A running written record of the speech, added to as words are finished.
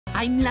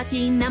I'm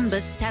lucky number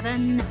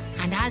 7,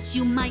 and as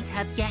you might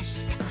have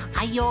guessed,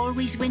 I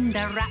always win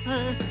the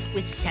raffle.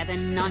 With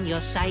 7 on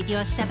your side,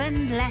 you're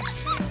 7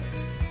 blessed.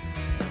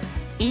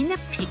 In a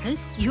pickle,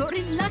 you're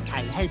in luck.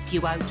 I'll help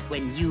you out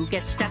when you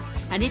get stuck.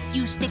 And if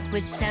you stick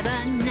with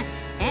 7,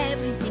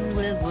 everything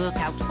will work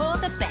out for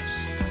the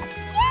best.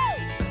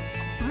 Yay!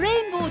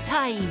 Rainbow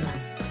time!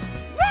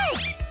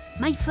 Red!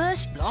 My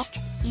first block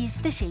is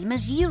the same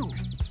as you.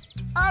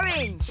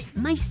 Orange.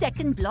 My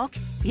second block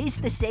is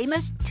the same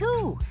as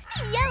 2.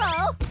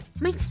 Yellow.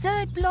 My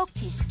third block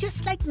is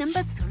just like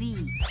number 3.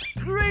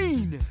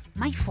 Green.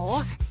 My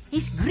fourth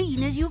is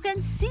green, as you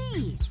can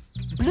see.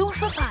 Blue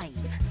for 5.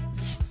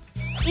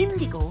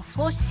 Indigo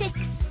for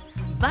 6.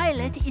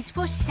 Violet is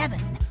for 7.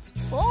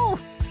 Oh,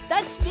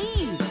 that's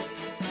me.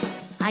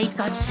 I've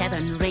got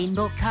 7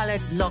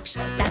 rainbow-coloured locks.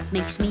 That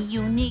makes me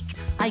unique.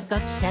 I've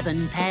got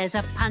 7 pairs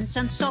of pants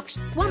and socks,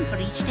 1 for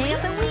each day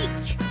of the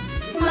week.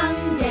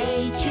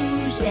 Monday,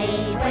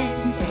 Tuesday,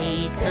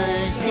 Wednesday,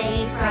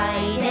 Thursday,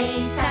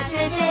 Friday,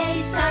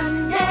 Saturday,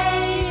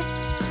 Sunday.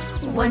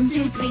 1,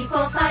 2, 3,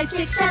 4, 5,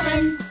 6,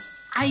 7.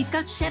 I've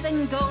got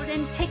 7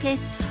 golden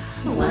tickets.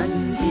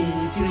 1,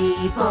 2,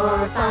 3,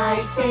 4,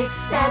 5, 6,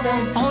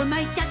 7. All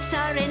my ducks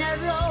are in a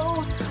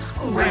row.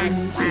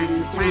 1,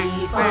 2,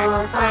 3,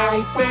 4,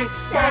 5, 6,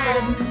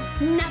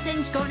 7.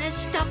 Nothing's gonna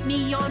stop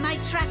me. All my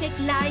traffic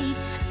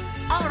lights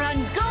are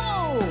on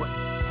go.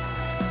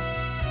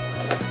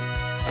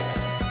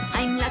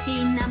 I'm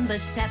lucky number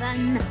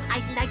 7.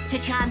 I'd like to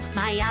chance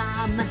my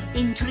arm.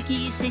 In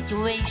tricky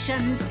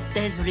situations,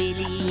 there's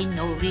really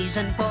no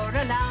reason for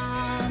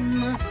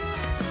alarm.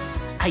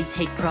 I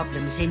take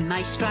problems in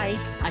my stride.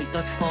 I've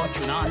got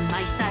fortune on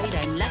my side.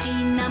 I'm lucky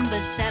number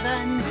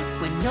 7.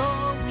 When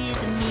you're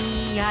with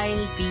me,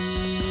 I'll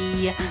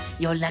be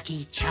your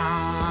lucky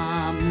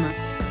charm.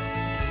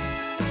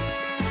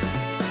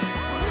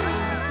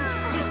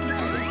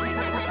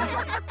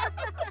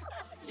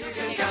 You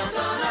can count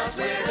on us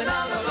with a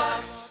Numberblocks.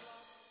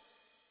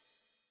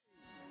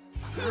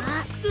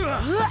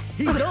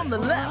 He's on the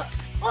left.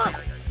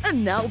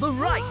 And now the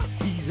right.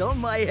 He's on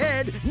my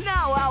head,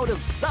 now out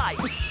of sight.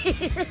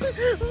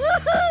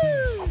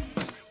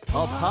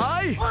 Up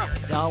high,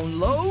 down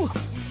low,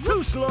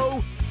 too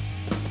slow.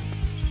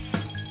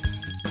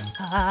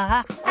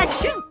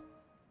 Action!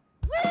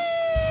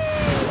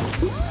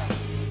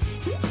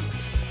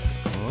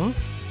 Huh?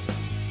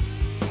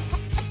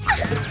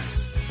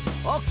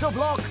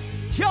 Octoblock,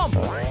 jump!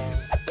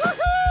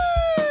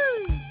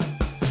 Woohoo!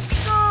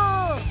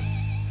 Score!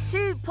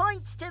 2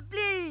 points to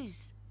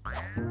Blues.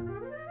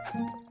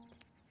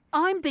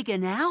 I'm bigger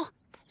now,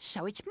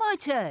 so it's my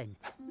turn.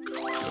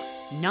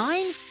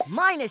 9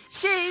 minus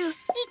 2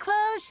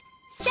 equals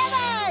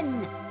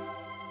 7.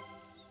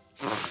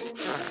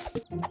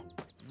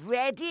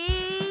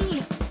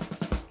 Ready?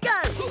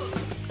 Go!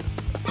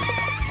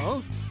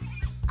 Huh?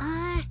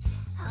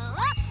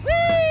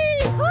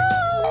 Whee!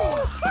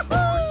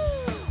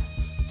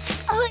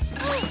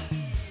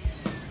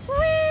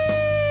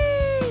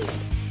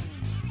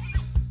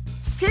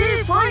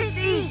 2 points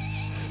each.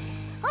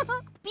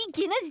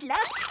 Beginner's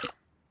luck.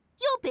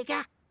 You're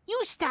bigger.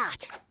 You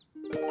start.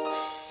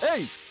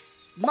 8.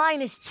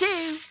 Minus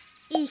 2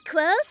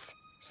 equals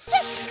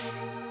 6.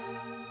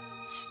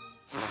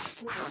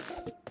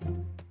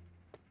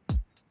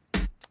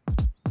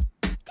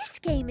 This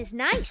game is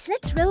nice.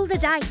 Let's roll the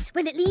dice.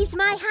 When it leaves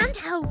my hand,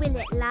 how will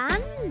it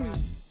land?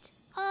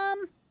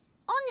 On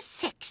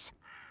 6.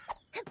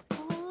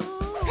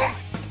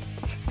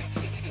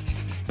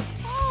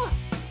 Oh,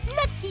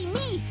 lucky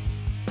me.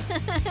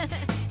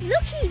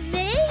 Lucky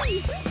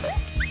me!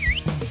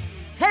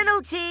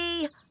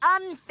 Penalty,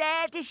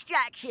 unfair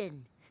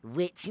distraction,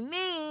 which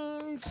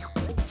means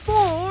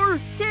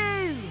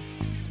 4-2.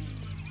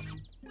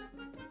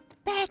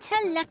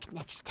 Better luck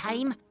next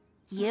time.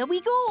 Here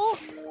we go.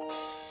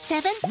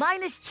 7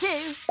 minus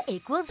 2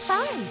 equals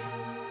 5.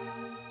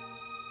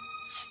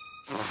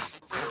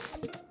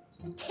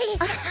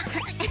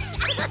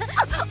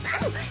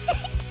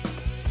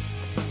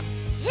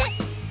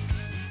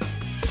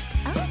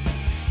 Oh.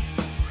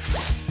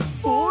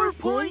 4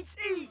 points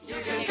each.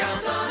 You can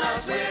count on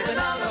us with a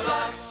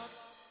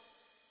Numberblocks.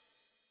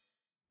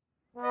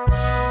 Wow!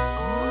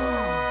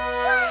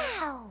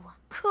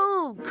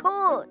 Cool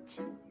court.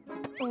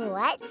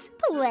 Let's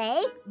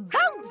play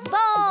bounce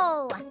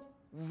ball.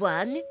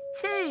 1,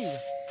 2.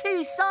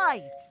 2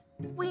 sides.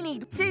 We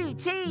need 2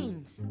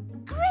 teams.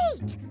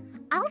 Great!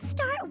 I'll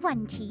start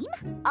one team.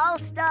 I'll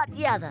start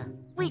the other.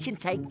 We can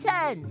take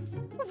turns.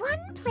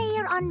 1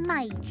 player on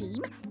my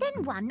team,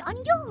 then 1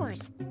 on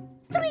yours.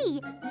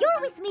 3, you're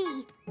with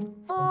me.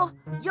 4,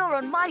 you're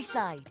on my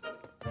side.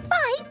 5,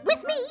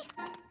 with me.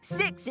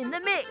 6 in the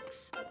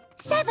mix.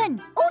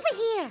 7, over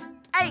here.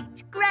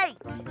 8,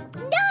 great.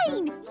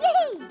 9,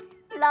 yay!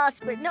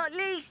 Last but not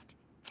least,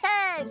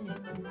 10.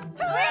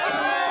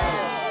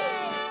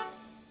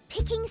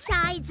 Picking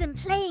sides and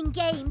playing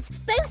games,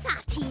 both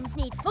our teams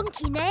need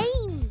funky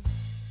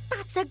names.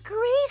 That's a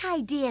great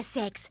idea,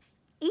 6.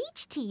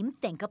 Each team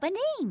think up a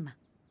name.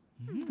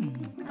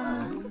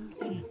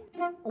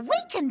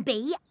 We can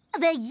be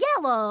the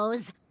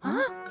yellows.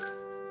 Huh?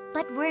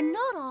 But we're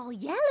not all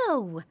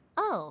yellow.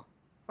 Oh,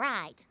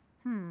 right.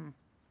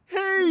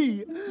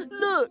 Hey,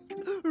 look!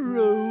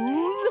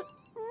 Roll,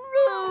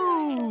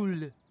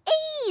 roll!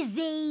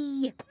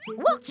 Easy!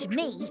 Watch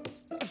me.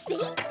 See?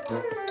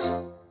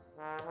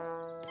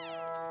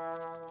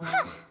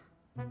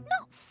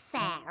 Not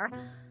fair.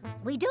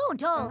 We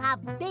don't all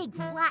have big,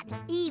 flat,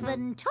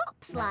 even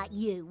tops like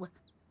you.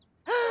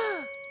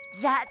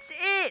 That's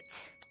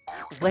it!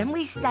 When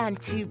we stand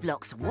 2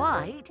 blocks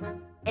wide,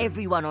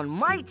 everyone on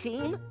my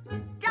team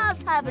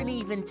does have an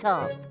even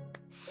top.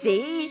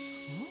 See?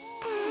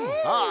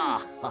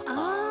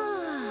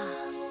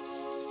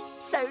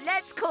 So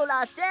let's call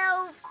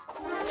ourselves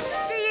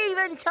the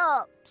Even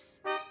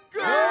Tops.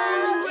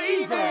 Go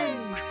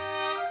Evens!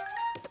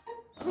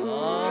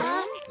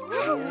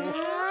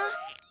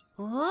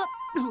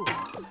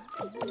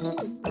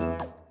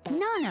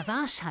 None of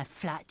us have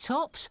flat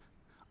tops.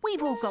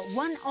 We've all got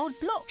one odd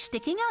block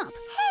sticking up.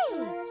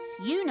 Hey!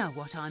 You know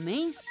what I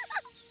mean.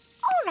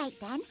 All right,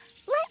 then.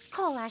 Let's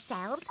call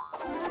ourselves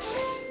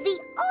the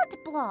Odd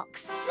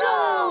Blocks.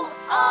 Go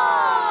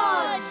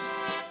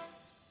Odds!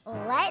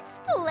 Let's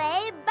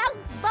play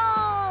bounce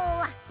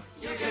ball.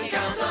 You can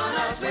count on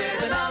us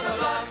with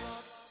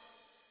Numberblocks.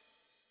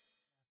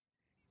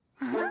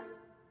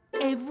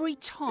 Every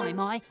time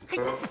I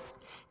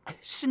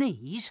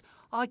sneeze,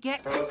 I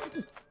get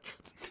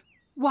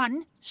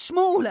one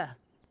smaller.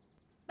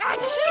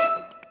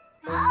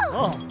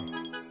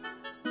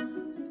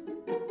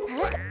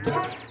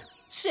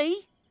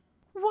 See?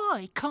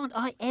 Why can't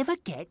I ever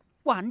get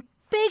one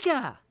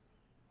bigger?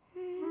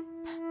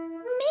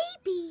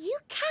 Maybe you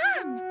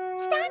can.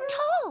 Stand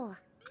tall.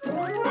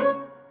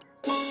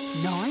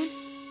 9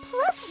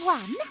 +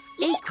 1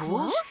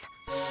 equals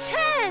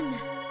 10.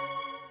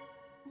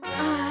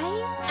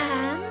 I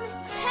am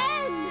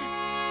 10.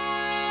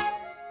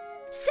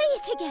 Say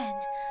it again.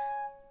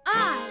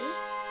 I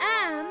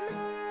am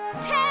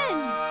 10.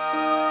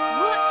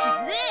 Watch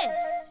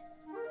this.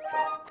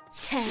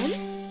 10 -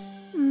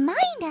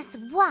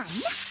 1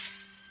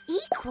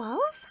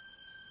 equals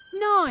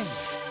 9.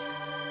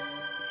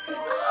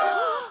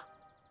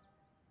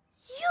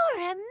 You're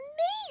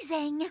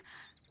amazing.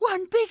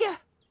 One bigger.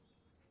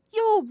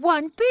 You're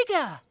one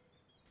bigger.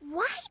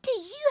 Why do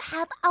you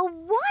have a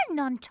 1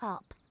 on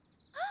top?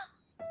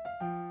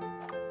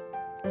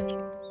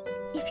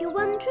 If you're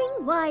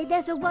wondering why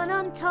there's a 1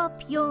 on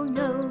top, you'll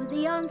know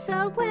the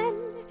answer when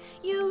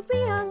you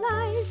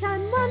realise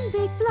I'm one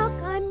big block,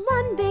 I'm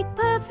one big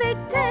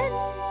perfect 10.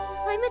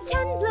 I'm a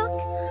 10 block,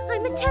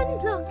 I'm a 10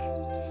 block.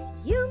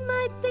 You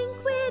might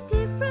think we're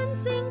different,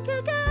 think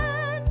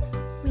again.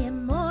 We're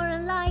more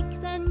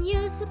alike than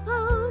you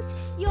suppose.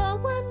 You're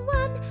 1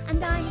 1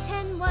 and I'm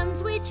 10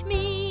 ones, which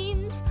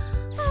means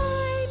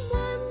I'm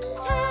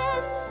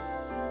 110.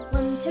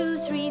 1 2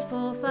 3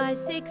 4 5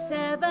 6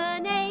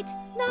 7 8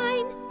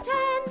 9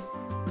 10.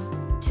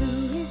 2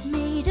 is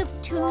made of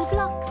 2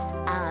 blocks.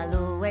 I'll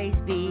always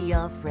be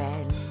your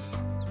friend.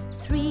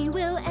 3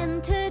 will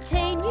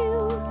entertain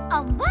you.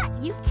 On that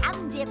you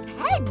can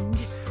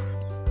depend.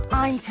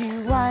 I'm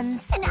 2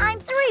 1s. And I'm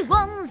 3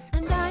 1s.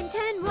 And I'm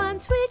 10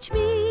 ones, which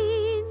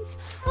means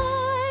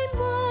I'm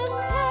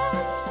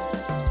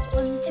 110.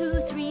 1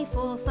 2 3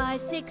 4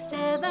 5 6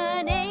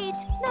 7 8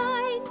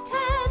 9 10.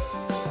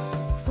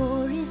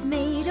 4 is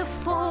made of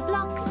 4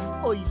 blocks.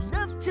 I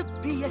love to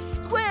be a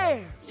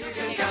square. You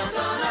can count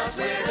on us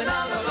with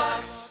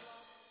Numberblocks.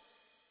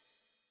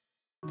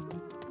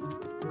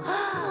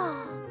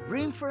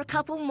 Room for a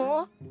couple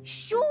more?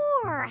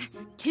 Sure.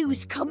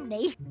 2's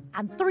company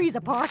and 3's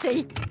a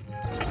party.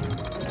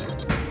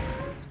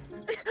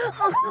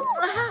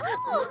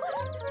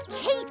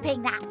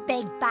 Keeping that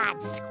big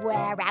bad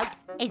square out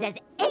is as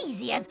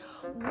easy as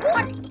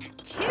 1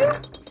 2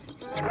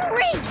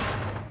 3.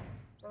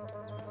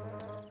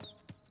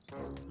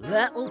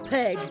 Little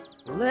pig,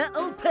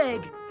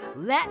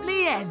 let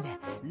me in,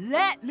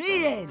 let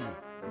me in.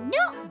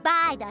 Not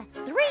by the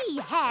 3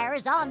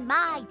 hairs on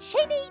my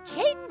chinny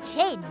chin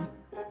chin.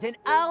 Then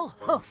I'll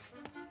huff,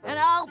 and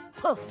I'll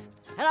puff,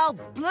 and I'll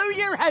blow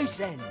your house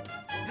in.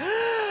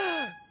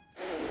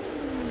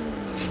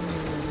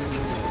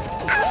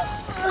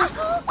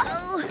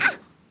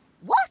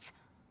 What?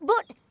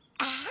 But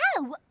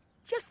how?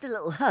 Just a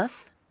little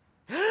huff.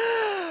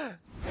 Hey!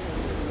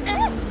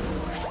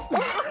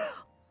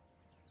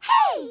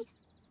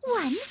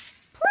 1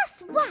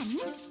 + 1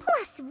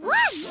 +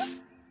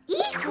 1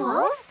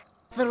 equals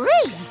 3.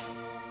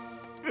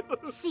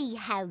 See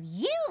how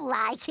you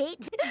like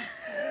it.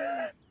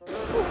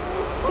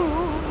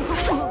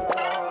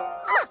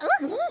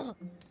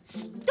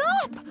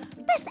 Stop!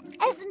 This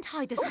isn't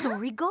how the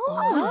story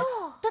goes.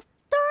 The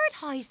 3rd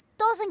house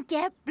doesn't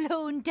get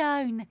blown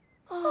down.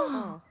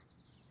 1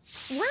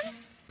 +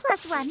 1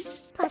 + 1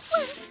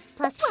 +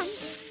 1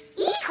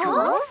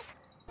 equals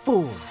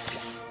 4.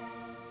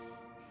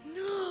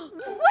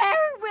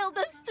 Where will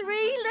the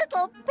 3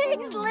 little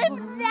pigs live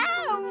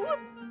now?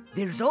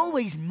 There's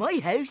always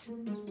my house.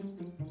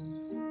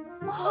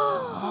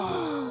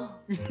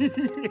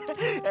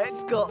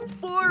 It's got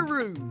 4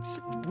 rooms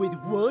with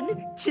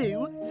 1,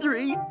 2,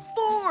 3,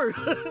 4.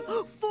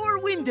 4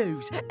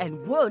 windows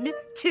and 1,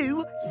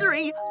 2,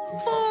 3,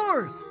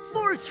 4.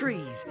 4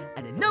 trees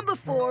and a number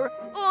 4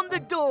 on the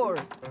door.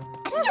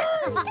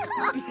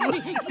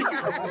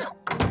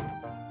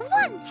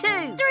 1,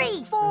 2,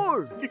 3,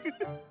 4.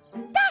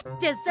 That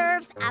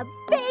deserves a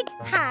big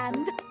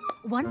hand.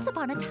 Once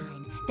upon a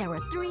time, there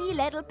were 3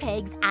 little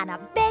pigs and a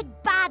big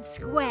bad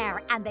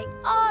square, and they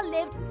all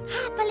lived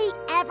happily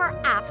ever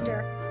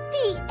after.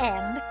 The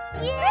end.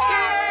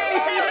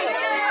 Yay!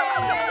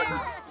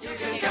 You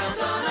can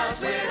count on us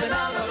with the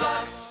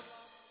Numberblocks.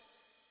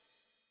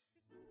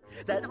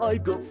 That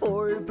I've got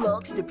 4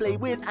 blocks to play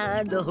with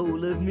and the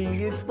whole of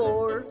me is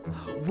 4.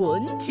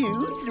 1,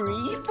 2,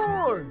 3,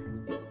 4.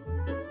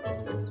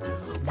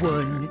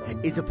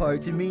 1 is a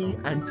part of me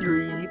and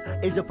 3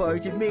 is a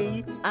part of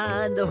me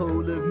and the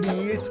whole of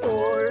me is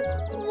 4.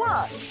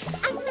 Watch!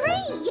 I'm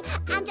 3,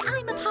 and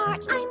I'm a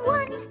part. I'm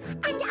 1,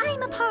 and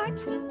I'm a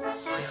part.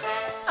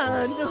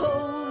 And the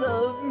whole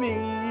of me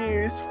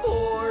is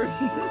 4.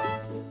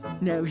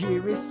 Now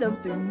here is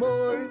something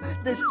more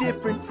that's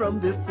different from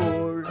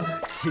before.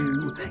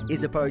 2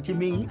 is a part of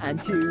me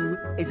and 2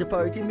 is a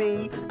part of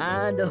me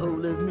and the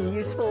whole of me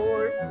is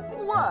 4.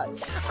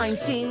 Watch! I'm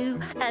 2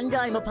 and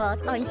I'm a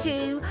part. I'm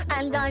 2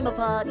 and I'm a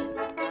part.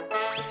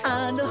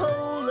 And the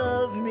whole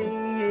of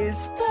me is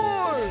 4.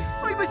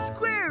 I'm a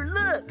square,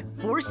 look!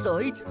 4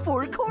 sides,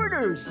 4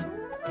 corners.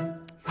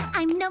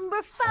 I'm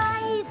number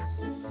 5.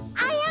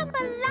 I am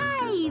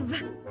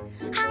alive.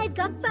 I've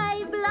got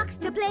 5 blocks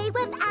to play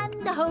with,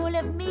 and the whole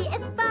of me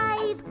is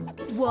 5.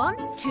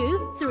 1,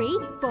 2, 3,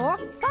 4,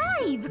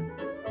 5.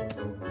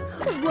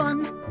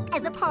 1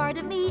 is a part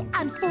of me,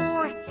 and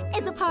 4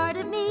 is a part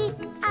of me,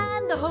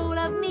 and the whole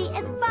of me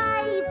is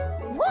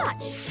 5.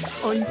 Watch!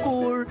 I'm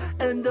 4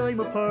 and I'm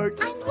a part.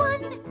 I'm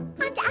 1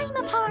 and I'm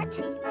a part.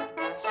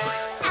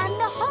 And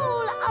the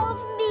whole of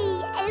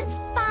me is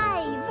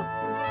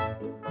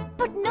 5.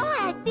 But now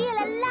I feel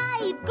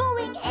alive,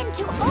 going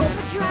into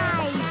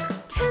overdrive.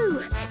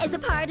 2 is a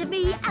part of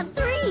me, and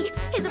 3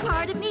 is a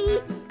part of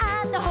me,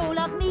 and the whole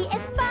of me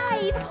is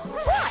 5.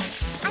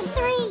 Watch! I'm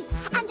 3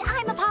 and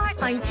I'm a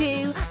part. I'm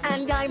 2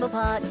 and I'm a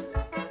part.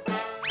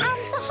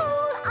 And the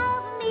whole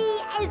of me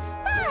is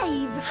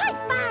 5. High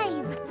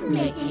 5!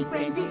 Making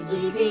friends is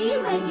easy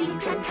when you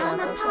can come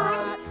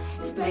apart.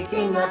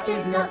 Splitting up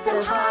is not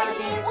so hard,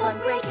 it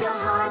won't break your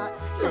heart.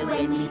 So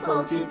when we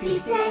fall to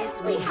pieces,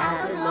 we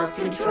haven't lost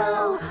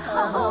control.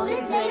 A whole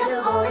is made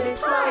of all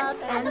its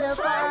parts, and the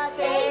parts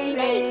they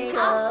make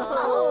a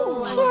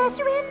whole. Just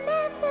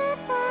remember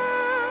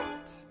that.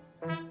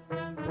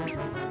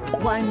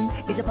 1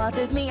 is a part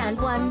of me and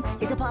 1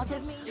 is a part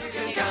of me. You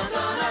can count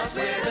on us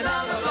with the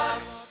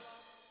Numberblocks.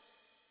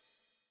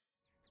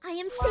 I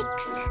am 6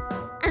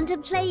 and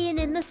I'm playing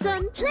in the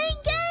sun,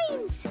 playing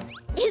games.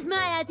 Is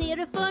my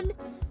idea of fun.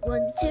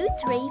 1, 2,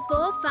 3,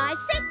 4, 5,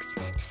 6.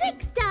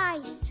 6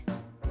 dice.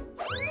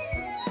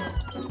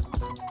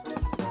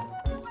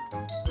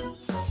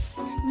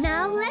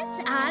 Now let's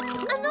add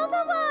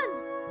another one.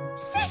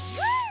 6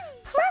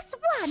 Plus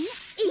 1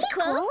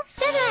 equals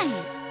 7.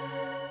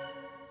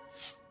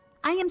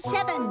 I am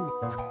 7,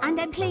 and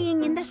I'm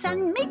playing in the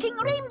sun, making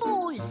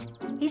rainbows.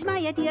 Is my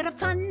idea of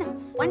fun.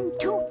 1,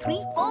 2,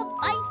 3, 4,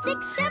 5,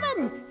 6,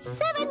 7.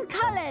 7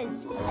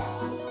 colours.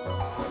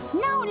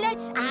 Now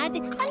let's add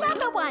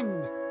another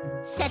one.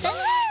 7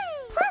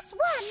 plus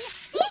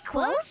 1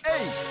 equals 8.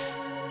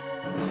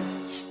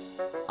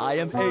 I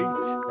am 8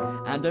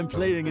 and I'm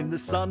playing in the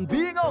sun,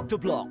 being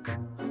Octoblock.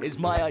 Is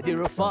my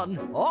idea of fun.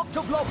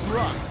 Octoblock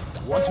run.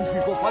 1, 2,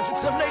 3, 4, 5, 6,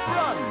 7, 8,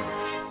 run.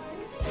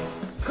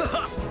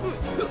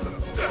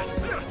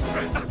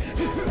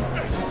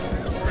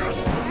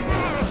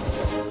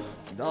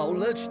 Now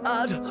let's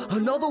add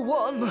another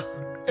one.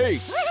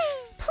 8.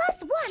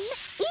 plus 1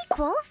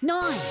 equals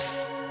 9.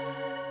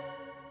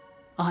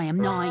 I am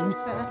 9.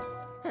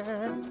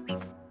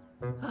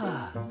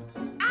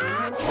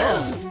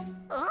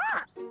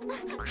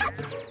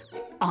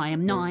 I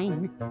am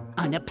 9,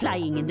 and I'm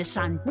playing in the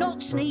sun,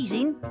 not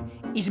sneezing.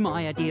 Is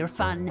my idea of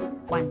fun.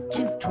 1,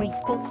 2, 3,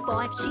 4,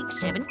 5,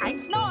 6, 7,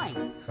 8,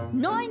 9.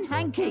 9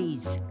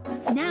 hankies.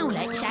 Now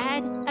let's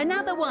add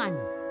another one.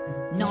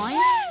 9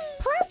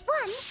 plus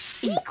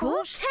 1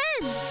 equals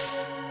 10.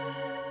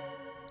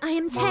 I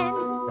am 10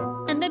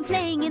 and I'm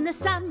playing in the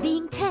sun,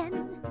 being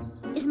 10.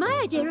 Is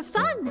my idea of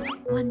fun.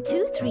 1,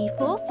 2, 3,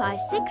 4, 5,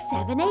 6,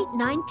 7, 8,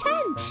 9,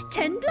 10.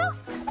 10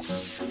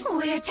 blocks.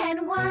 We're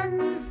 10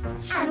 ones,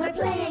 and we're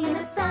playing in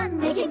the sun,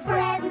 making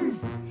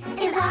friends.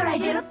 Is our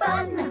idea of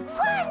fun.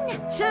 1,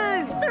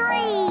 2,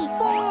 3,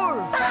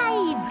 4,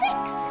 5,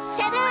 6,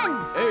 7,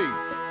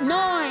 8,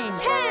 9.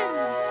 10.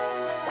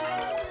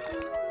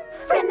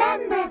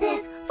 Remember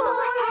this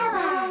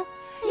forever.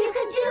 You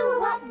can do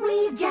what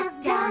we've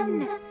just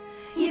done.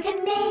 You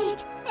can make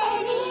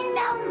any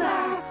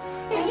number,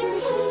 and you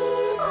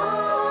keep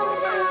on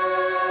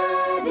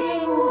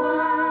adding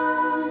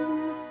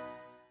 1.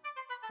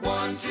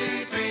 1,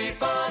 2, 3,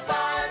 4,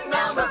 5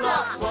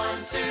 Numberblocks.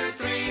 1, 2,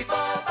 3, 4,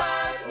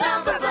 5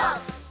 Numberblocks.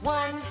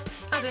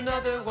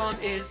 another one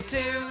is 2,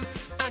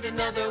 and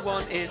another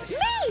one is me.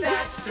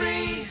 That's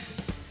 3.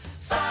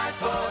 5,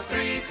 4,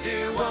 3,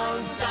 2,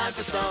 1. Time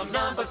for some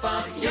number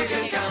fun. You